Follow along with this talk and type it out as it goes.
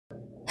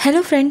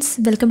Hello friends,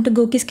 welcome to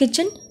Goki's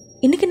kitchen.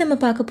 இன்னைக்கு நம்ம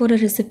பார்க்க போற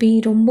ரெசிபி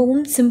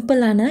ரொம்பவும்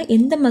சிம்பிளான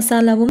எந்த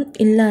மசாலாவும்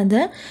இல்லாத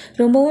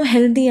ரொம்பவும்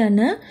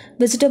ஹெல்தியான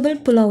வெஜிடபிள்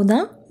புலாவ்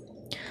தான்.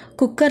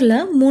 குக்கர்ல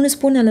 3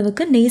 ஸ்பூன்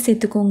அளவுக்கு நெய்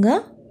சேர்த்துக்கோங்க.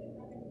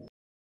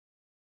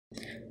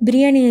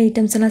 பிரியாணி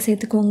ஐட்டம்ஸ் எல்லாம்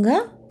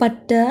சேர்த்துக்கோங்க.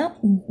 பட்டை,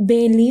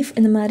 பே லீஃப்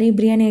இந்த மாதிரி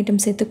பிரியாணி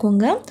ஐட்டம்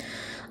சேர்த்துக்கோங்க.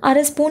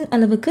 1/2 ஸ்பூன்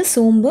அளவுக்கு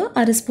சோம்பு,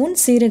 1/2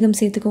 ஸ்பூன் சீரகம்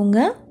சேர்த்துக்கோங்க.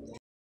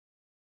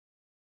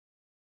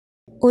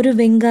 ஒரு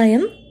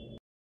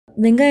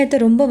வெங்காயத்தை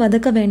ரொம்ப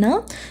வதக்க வேணாம்.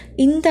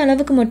 இந்த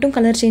அளவுக்கு மட்டும்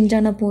கலர் சேஞ்ச்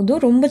ஆனா போதும்,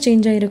 ரொம்ப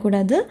சேஞ்ச்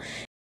ஆயிடக்கூடாது.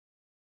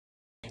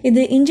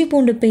 இது இஞ்சி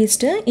பூண்டு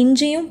பேஸ்ட்டு.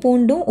 இஞ்சியும்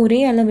பூண்டும் ஒரே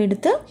அளவு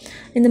எடுத்து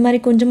இந்த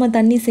மாதிரி கொஞ்சமாக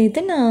தண்ணி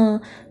சேர்த்து நான்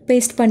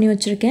பேஸ்ட் பண்ணி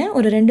வச்சுருக்கேன்.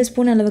 ஒரு 2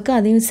 ஸ்பூன் அளவுக்கு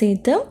அதையும்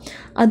சேர்த்து,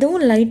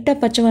 அதுவும் லைட்டாக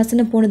பச்சை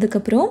வாசனை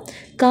போனதுக்கப்புறம்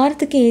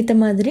காரத்துக்கு ஏற்ற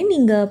மாதிரி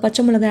நீங்கள்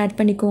பச்சை மிளகாய் ஆட்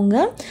பண்ணிக்கோங்க.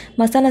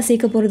 மசாலா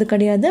சேர்க்க போகிறது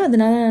கிடையாது,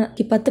 அதனால்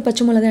 10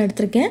 பச்சை மிளகாய்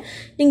எடுத்திருக்கேன்.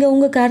 நீங்கள்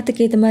உங்கள்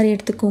காரத்துக்கு ஏற்ற மாதிரி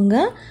எடுத்துக்கோங்க.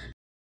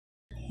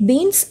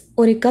 பீன்ஸ்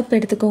 1 கப்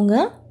எடுத்துக்கோங்க.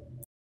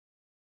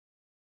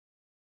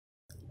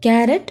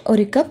 Carrot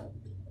 1 cup.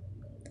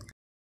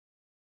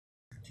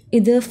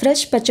 இது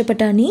ஃப்ரெஷ் பச்சை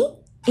பட்டாணி,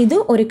 இது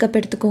 1 கப்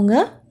எடுத்துக்கோங்க.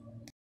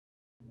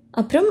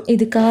 அப்புறம்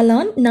இது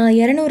காளான். நான்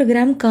 200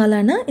 கிராம்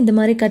காளானை இந்த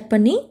மாதிரி கட்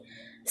பண்ணி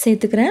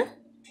சேர்த்துக்கிறேன்.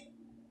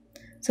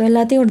 ஸோ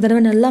எல்லாத்தையும் ஒரு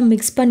தடவை நல்லா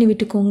மிக்ஸ் பண்ணி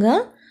விட்டுக்கோங்க.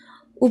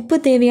 உப்பு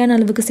தேவையான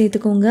அளவுக்கு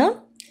சேர்த்துக்கோங்க.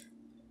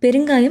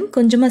 பெருங்காயம்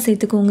கொஞ்சமாக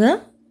சேர்த்துக்கோங்க.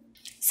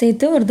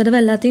 சேர்த்து ஒரு தடவை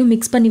எல்லாத்தையும்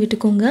மிக்ஸ் பண்ணி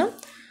விட்டுக்கோங்க.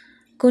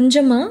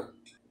 கொஞ்சமாக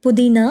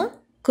புதினா,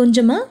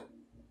 கொஞ்சமாக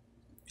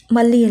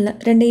மல்லி இலை,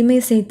 ரெண்டையுமே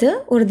சேர்த்து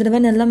ஒரு தடவை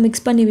நல்லா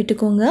மிக்ஸ் பண்ணி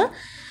விட்டுக்கோங்க.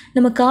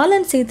 நம்ம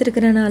காளான்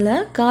சேர்த்துருக்கிறனால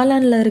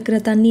காளானில் இருக்கிற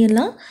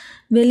தண்ணியெல்லாம்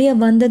வெளியே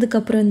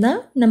வந்ததுக்கப்புறம்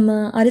தான் நம்ம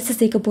அரிசி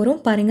சேர்க்க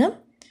போகிறோம். பாருங்கள்,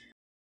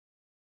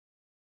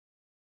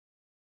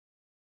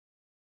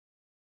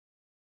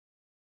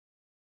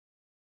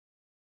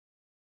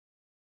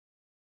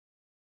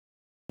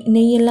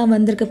 நெய்யெல்லாம்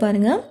வந்திருக்கு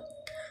பாருங்கள்.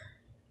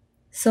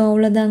 ஸோ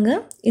அவ்வளோதாங்க.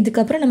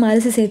 இதுக்கப்புறம் நம்ம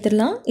அரிசி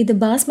சேர்த்துடலாம். இது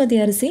பாஸ்மதி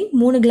அரிசி.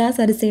 3 கிளாஸ்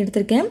அரிசி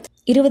எடுத்திருக்கேன்.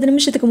 20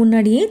 நிமிஷத்துக்கு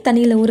முன்னாடியே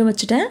தண்ணியில் ஊற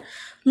வச்சுட்டேன்.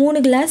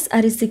 3 கிளாஸ்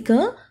அரிசிக்கு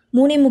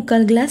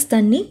 3.25 கிளாஸ்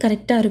தண்ணி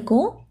கரெக்டாக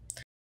இருக்கும்.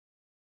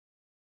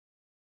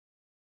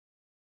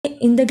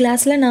 இந்த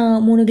கிளாஸில் நான்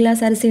 3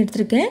 கிளாஸ் அரிசி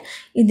எடுத்திருக்கேன்.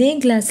 இதே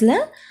கிளாஸில்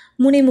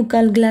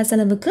 3.25 கிளாஸ்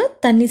அளவுக்கு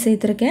தண்ணி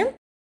சேர்த்துருக்கேன்.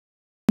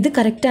 இது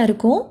கரெக்டாக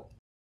இருக்கும்.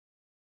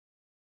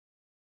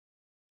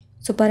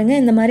 ஸோ பாருங்கள்,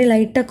 இந்த மாதிரி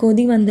லைட்டாக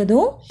கொதி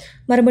வந்ததும்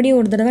மறுபடியும்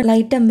ஒரு தடவை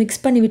லைட்டாக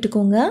மிக்ஸ் பண்ணி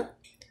விட்டுக்கோங்க.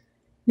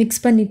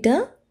 மிக்ஸ் பண்ணிவிட்டு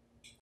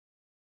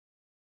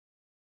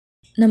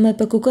நம்ம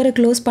இப்போ குக்கரை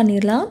க்ளோஸ்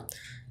பண்ணிடலாம்.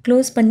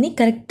 க்ளோஸ் பண்ணி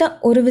கரெக்டாக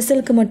ஒரு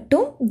விசிலுக்கு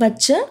மட்டும்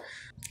வச்சு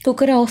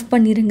குக்கரை ஆஃப்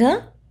பண்ணிடுங்க.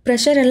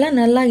 ப்ரெஷர் எல்லாம்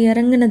நல்லா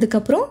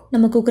இறங்கினதுக்கப்புறம்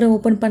நம்ம குக்கரை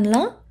ஓப்பன்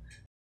பண்ணலாம்.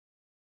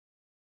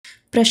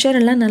 ப்ரெஷர்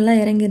எல்லாம் நல்லா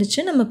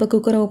இறங்கிருச்சு. நம்ம இப்போ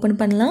குக்கரை ஓப்பன்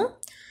பண்ணலாம்.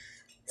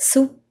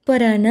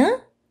 சூப்பரான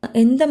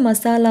எந்த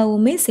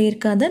மசாலாவுமே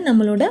சேர்க்காத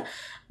நம்மளோட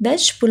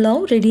வெஜ்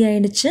புலாவ் ரெடி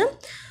ஆகிடுச்சு.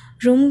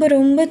 ரொம்ப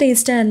ரொம்ப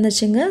டேஸ்ட்டாக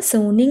இருந்துச்சுங்க. ஸோ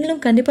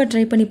நீங்களும் கண்டிப்பாக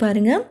ட்ரை பண்ணி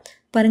பாருங்கள்.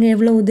 பாருங்கள்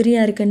எவ்வளோ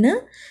உதிரியாக இருக்குன்னு.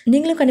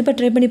 நீங்களும் கண்டிப்பாக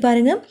ட்ரை பண்ணி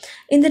பாருங்கள்.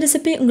 இந்த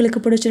ரெசிபி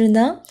உங்களுக்கு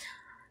பிடிச்சிருந்தா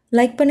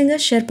லைக்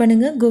பண்ணுங்கள், ஷேர்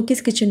பண்ணுங்கள்.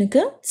 கோகிஸ்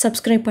கிச்சனுக்கு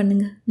சப்ஸ்கிரைப்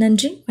பண்ணுங்கள்.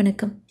 நன்றி,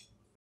 வணக்கம்.